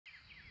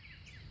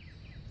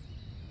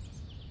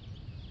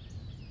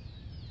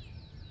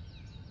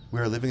We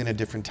are living in a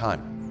different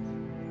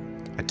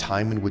time, a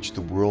time in which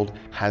the world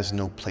has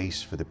no place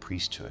for the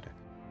priesthood,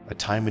 a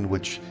time in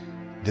which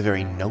the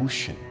very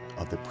notion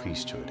of the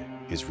priesthood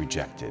is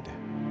rejected,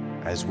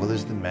 as well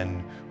as the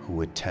men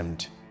who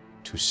attempt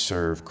to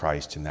serve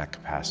Christ in that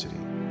capacity.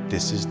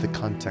 This is the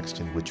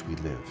context in which we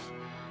live.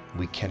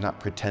 We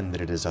cannot pretend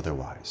that it is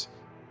otherwise.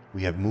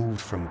 We have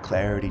moved from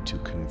clarity to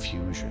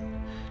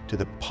confusion, to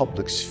the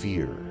public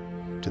sphere,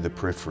 to the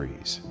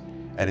peripheries,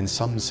 and in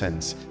some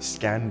sense,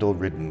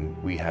 scandal-ridden,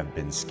 we have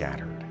been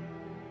scattered.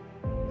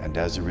 And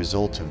as a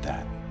result of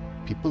that,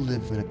 people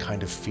live in a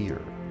kind of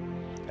fear.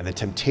 And the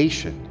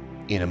temptation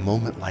in a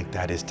moment like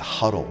that is to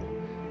huddle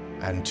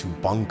and to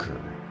bunker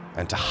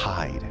and to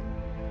hide.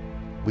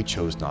 We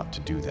chose not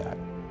to do that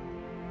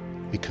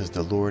because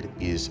the Lord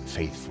is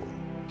faithful.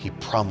 He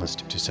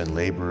promised to send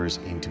laborers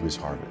into his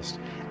harvest.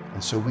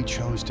 And so we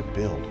chose to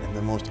build in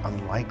the most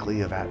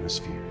unlikely of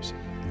atmospheres,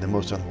 in the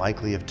most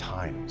unlikely of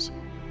times.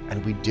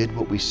 And we did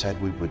what we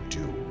said we would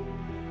do.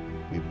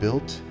 We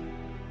built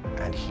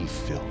and he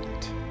filled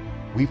it.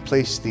 We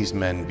placed these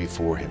men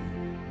before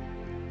him,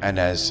 and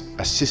as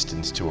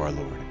assistants to our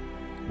Lord,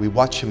 we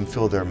watch him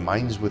fill their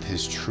minds with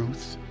his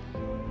truth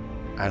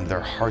and their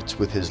hearts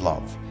with his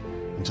love,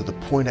 until the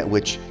point at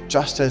which,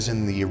 just as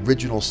in the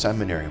original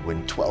seminary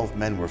when 12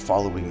 men were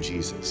following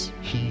Jesus,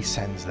 he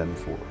sends them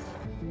forth.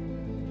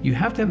 You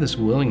have to have this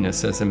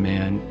willingness as a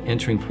man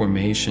entering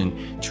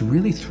formation to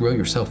really throw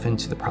yourself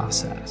into the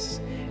process.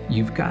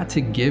 You've got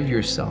to give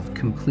yourself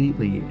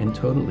completely and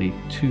totally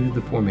to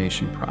the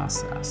formation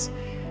process.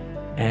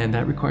 And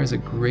that requires a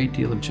great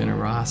deal of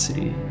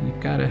generosity. You've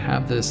got to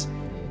have this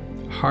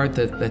heart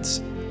that's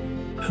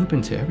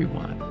open to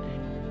everyone.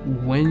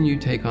 When you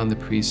take on the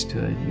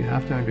priesthood, you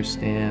have to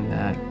understand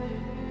that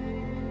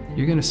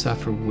you're going to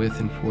suffer with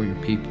and for your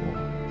people,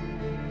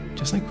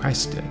 just like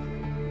Christ did.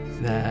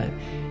 That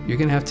you're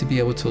going to have to be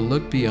able to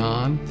look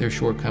beyond their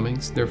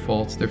shortcomings, their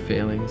faults, their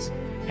failings,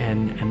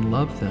 and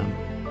love them.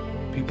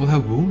 People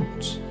have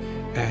wounds,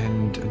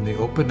 and they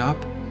open up.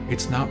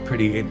 It's not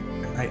pretty.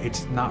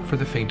 It's not for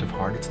the faint of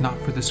heart. It's not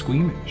for the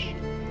squeamish.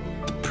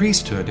 The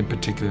priesthood, in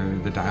particular,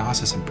 the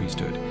diocesan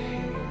priesthood,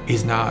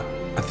 is not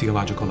a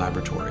theological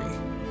laboratory.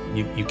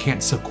 You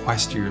can't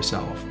sequester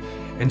yourself.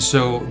 And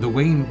so the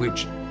way in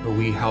which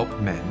we help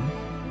men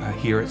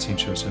here at St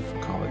Joseph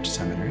College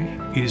Seminary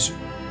is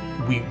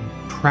we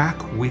track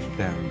with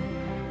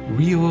them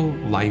real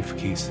life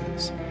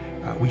cases.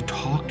 We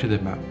talk to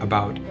them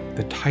about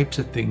the types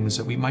of things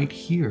that we might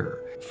hear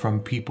from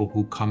people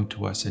who come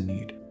to us in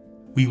need.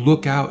 We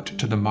look out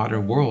to the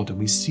modern world and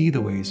we see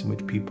the ways in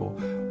which people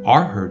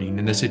are hurting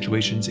in the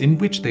situations in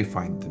which they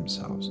find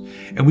themselves.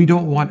 And we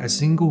don't want a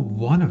single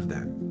one of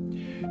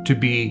them to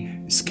be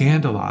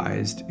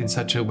scandalized in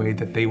such a way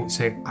that they would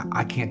say,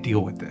 I can't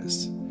deal with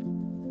this.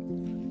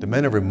 The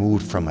men are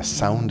removed from a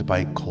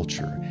soundbite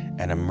culture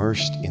and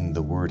immersed in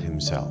the Word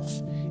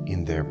himself,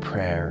 in their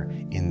prayer,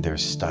 in their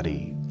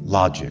study,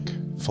 logic,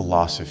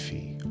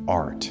 philosophy,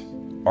 art,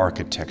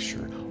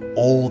 architecture,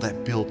 all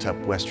that built up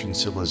Western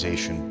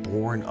civilization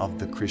born of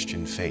the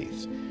Christian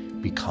faith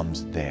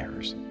becomes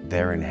theirs,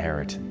 their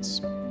inheritance.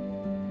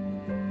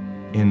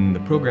 In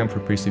the program for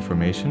priestly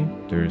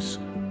formation, there's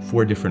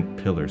 4 different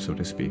pillars, so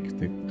to speak,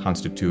 that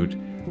constitute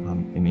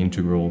an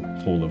integral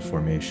whole of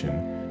formation.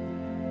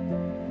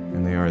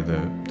 And they are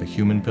the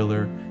human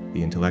pillar,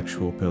 the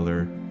intellectual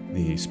pillar,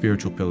 the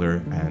spiritual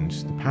pillar, and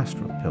the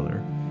pastoral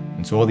pillar.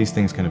 And so all these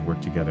things kind of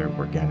work together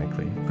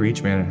organically. For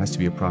each man, it has to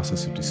be a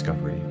process of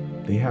discovery.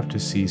 They have to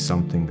see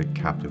something that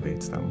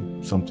captivates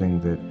them,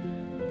 something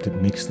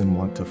that makes them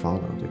want to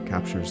follow, that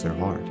captures their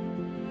heart.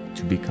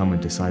 To become a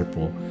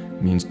disciple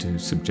means to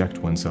subject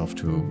oneself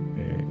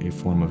to a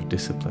form of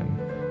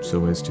discipline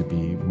so as to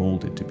be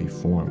molded, to be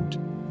formed.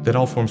 That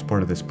all forms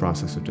part of this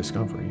process of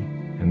discovery.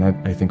 And that,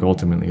 I think,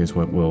 ultimately is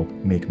what will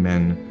make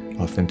men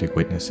authentic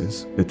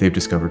witnesses, that they've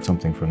discovered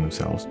something from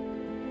themselves.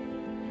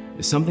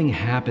 If something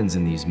happens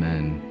in these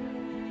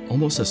men,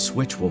 almost a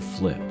switch will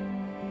flip.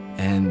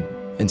 And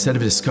instead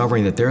of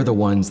discovering that they're the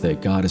ones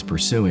that God is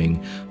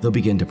pursuing, they'll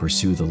begin to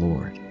pursue the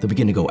Lord. They'll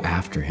begin to go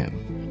after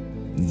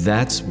him.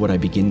 That's what I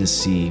begin to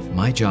see.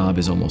 My job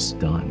is almost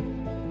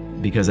done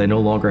because I no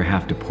longer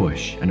have to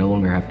push. I no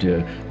longer have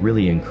to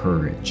really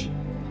encourage.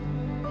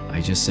 I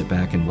just sit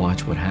back and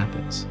watch what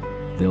happens.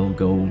 They'll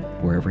go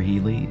wherever he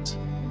leads.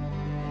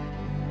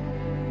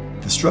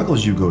 The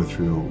struggles you go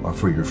through are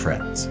for your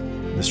friends.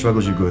 The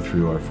struggles you go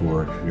through are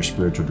for your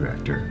spiritual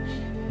director.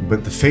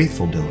 But the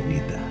faithful don't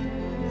need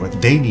that. What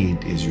they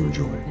need is your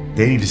joy.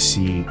 They need to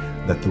see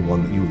that the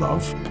one that you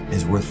love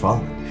is worth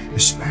following,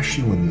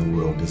 especially when the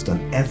world has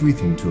done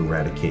everything to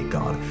eradicate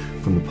God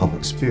from the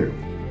public sphere.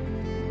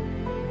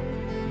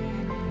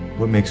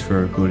 What makes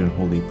for a good and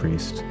holy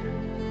priest?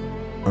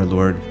 Our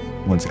Lord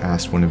once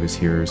asked one of his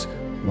hearers,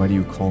 "Why do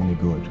you call me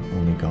good?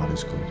 Only God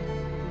is good."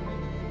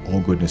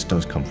 All goodness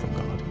does come from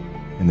God.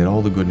 And that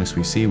all the goodness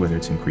we see, whether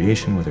it's in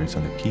creation, whether it's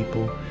other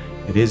people,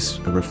 it is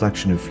a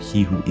reflection of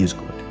He who is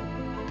good.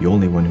 The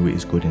only one who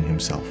is good in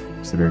himself.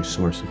 It's the very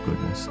source of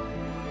goodness.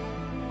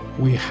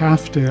 We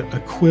have to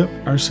equip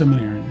our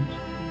seminarians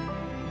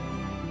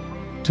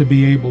to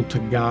be able to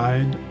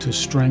guide, to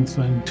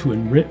strengthen, to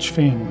enrich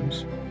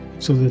families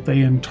so that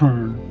they in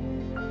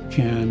turn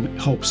can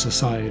help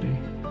society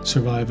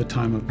survive a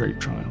time of great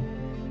trial.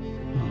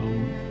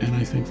 And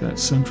I think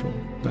that's central.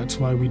 That's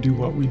why we do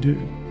what we do.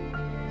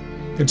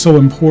 It's so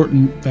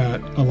important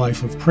that a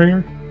life of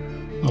prayer,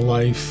 a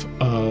life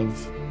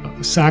of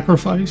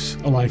sacrifice,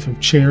 a life of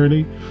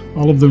charity,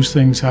 all of those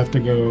things have to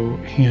go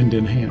hand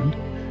in hand.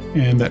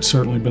 And that's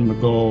certainly been the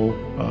goal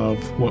of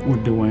what we're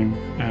doing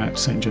at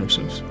St.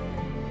 Joseph's.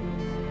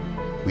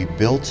 We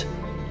built,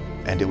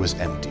 and it was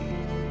empty,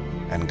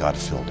 and God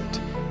filled it.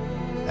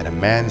 And a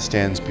man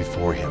stands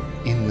before him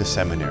in the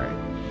seminary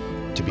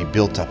to be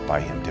built up by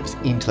him, to have his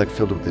intellect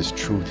filled with his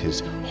truth,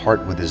 his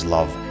heart with his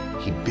love.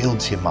 He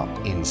builds him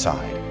up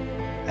inside,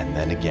 and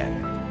then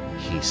again,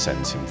 he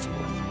sends him forth.